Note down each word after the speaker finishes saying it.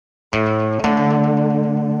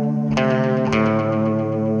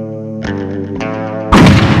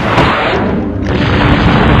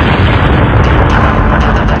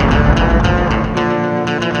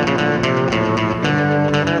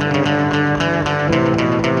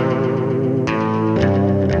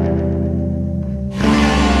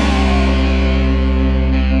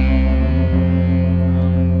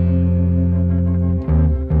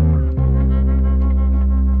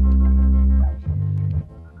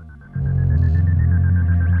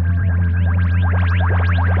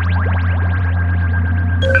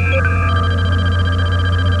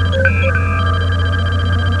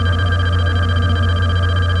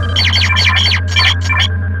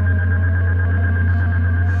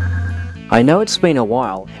I know it's been a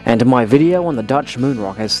while, and my video on the Dutch moon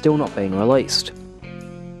rock has still not been released.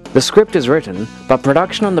 The script is written, but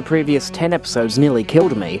production on the previous 10 episodes nearly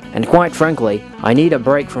killed me, and quite frankly, I need a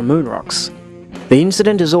break from moon rocks. The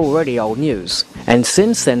incident is already old news, and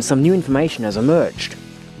since then some new information has emerged.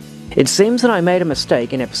 It seems that I made a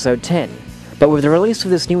mistake in episode 10, but with the release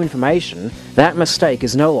of this new information, that mistake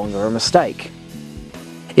is no longer a mistake.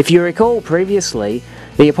 If you recall previously,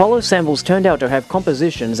 the Apollo samples turned out to have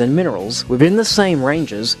compositions and minerals within the same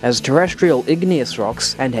ranges as terrestrial igneous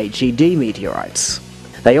rocks and HED meteorites.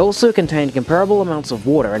 They also contained comparable amounts of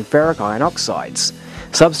water and ferric iron oxides,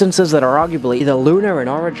 substances that are arguably either lunar in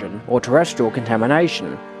origin or terrestrial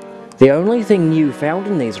contamination. The only thing new found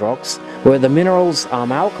in these rocks were the minerals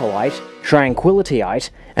alkalite,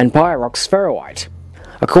 Tranquillityite, and pyroxferoite.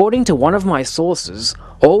 According to one of my sources,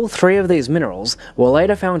 all three of these minerals were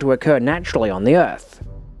later found to occur naturally on the Earth.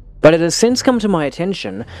 But it has since come to my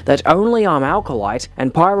attention that only alkalite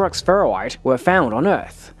and pyroxferoite were found on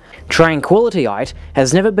Earth. Tranquillityite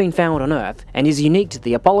has never been found on Earth and is unique to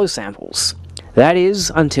the Apollo samples. That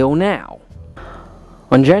is, until now.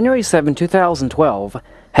 On January 7, 2012,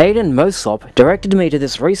 Hayden Mosop directed me to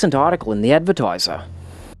this recent article in the Advertiser.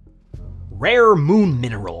 Rare moon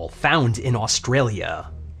mineral found in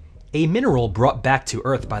Australia. A mineral brought back to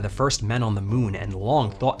Earth by the first men on the moon and long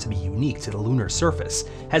thought to be unique to the lunar surface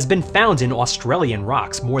has been found in Australian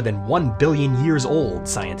rocks more than 1 billion years old,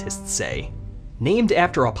 scientists say. Named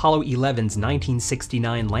after Apollo 11's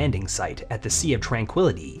 1969 landing site at the Sea of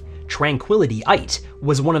Tranquility, Tranquillityite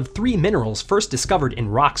was one of 3 minerals first discovered in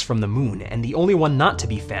rocks from the moon and the only one not to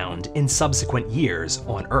be found in subsequent years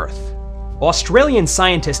on Earth. Australian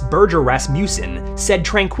scientist Birger Rasmussen said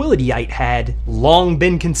Tranquillityite had long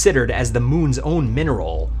been considered as the moon's own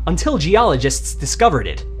mineral, until geologists discovered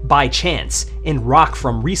it, by chance, in rock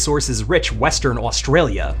from resources-rich Western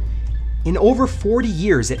Australia. In over 40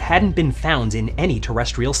 years it hadn't been found in any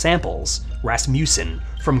terrestrial samples, Rasmussen,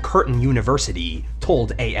 from Curtin University,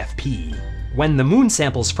 told AFP. When the moon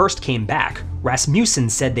samples first came back, Rasmussen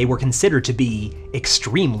said they were considered to be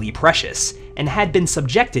extremely precious, and had been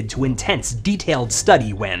subjected to intense, detailed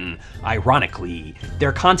study when, ironically,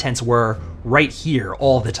 their contents were right here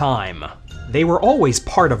all the time. They were always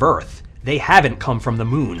part of Earth. They haven't come from the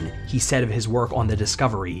moon, he said of his work on the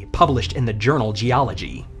discovery, published in the journal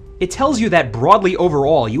Geology. It tells you that broadly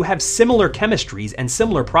overall you have similar chemistries and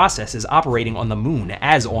similar processes operating on the moon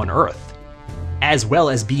as on Earth, as well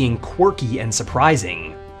as being quirky and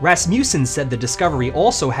surprising. Rasmussen said the discovery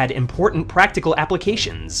also had important practical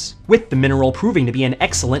applications, with the mineral proving to be an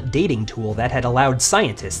excellent dating tool that had allowed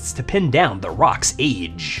scientists to pin down the rock's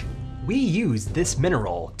age. We used this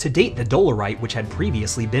mineral to date the dolerite which had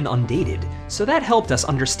previously been undated, so that helped us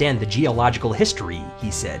understand the geological history, he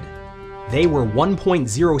said. They were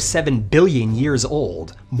 1.07 billion years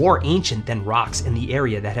old, more ancient than rocks in the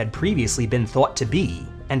area that had previously been thought to be,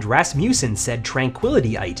 and Rasmussen said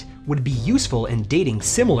Tranquillityite would be useful in dating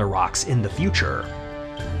similar rocks in the future.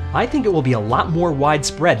 I think it will be a lot more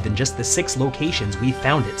widespread than just the 6 locations we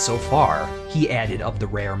found it so far, he added of the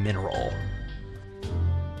rare mineral.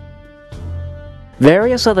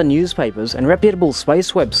 Various other newspapers and reputable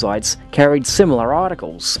space websites carried similar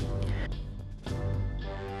articles.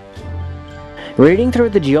 Reading through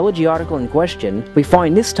the geology article in question, we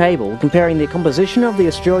find this table comparing the composition of the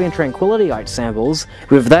Australian Tranquillityite samples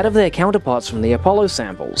with that of their counterparts from the Apollo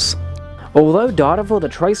samples. Although data for the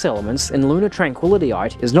trace elements in lunar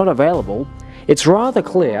Tranquillityite is not available, it's rather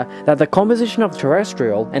clear that the composition of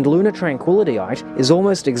terrestrial and lunar Tranquillityite is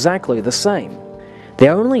almost exactly the same. The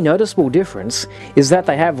only noticeable difference is that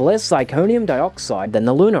they have less zirconium dioxide than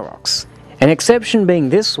the lunar rocks, an exception being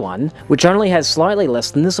this one, which only has slightly less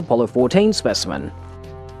than this Apollo 14 specimen.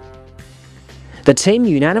 The team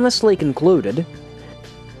unanimously concluded,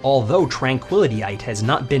 although Tranquillityite has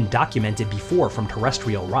not been documented before from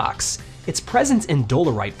terrestrial rocks, its presence in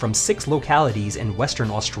dolerite from 6 localities in Western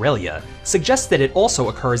Australia suggests that it also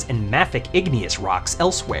occurs in mafic igneous rocks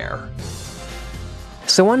elsewhere.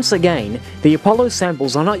 So once again, the Apollo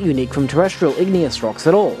samples are not unique from terrestrial igneous rocks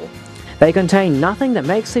at all. They contain nothing that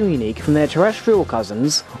makes them unique from their terrestrial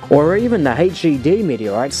cousins, or even the HED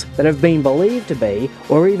meteorites that have been believed to be,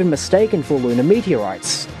 or even mistaken for lunar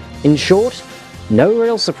meteorites. In short, no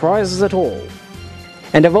real surprises at all.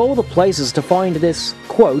 And of all the places to find this,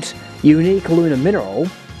 quote, unique lunar mineral,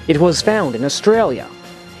 it was found in Australia.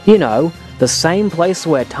 You know, the same place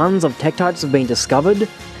where tons of tektites have been discovered,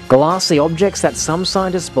 glassy objects that some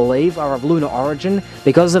scientists believe are of lunar origin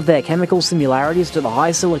because of their chemical similarities to the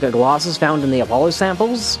high silica glasses found in the Apollo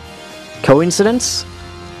samples? Coincidence?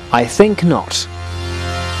 I think not.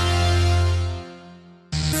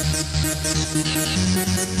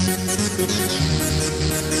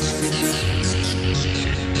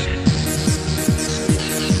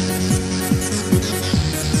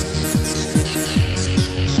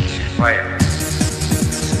 Fire.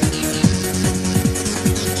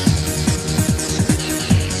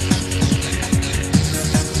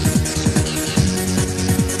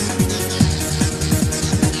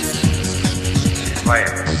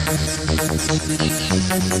 Fire.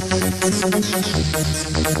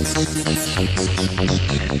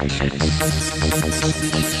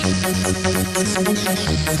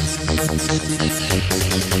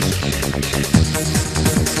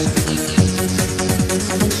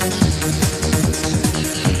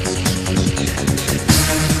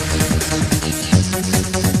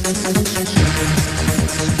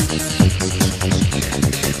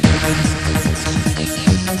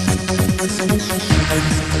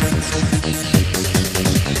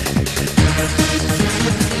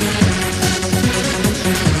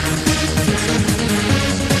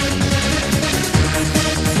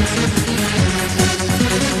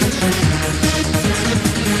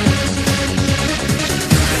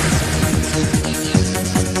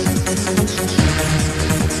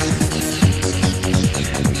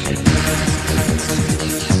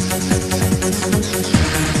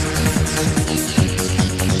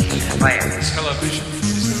 Television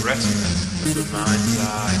is the retina of the mind's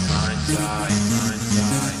eye, mind's eye, mind's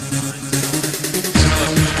eye, mind's eye.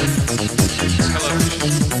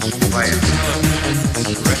 Television, Fire. television is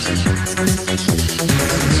the retina. Television,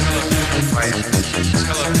 Fire.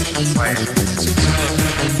 television, Fire.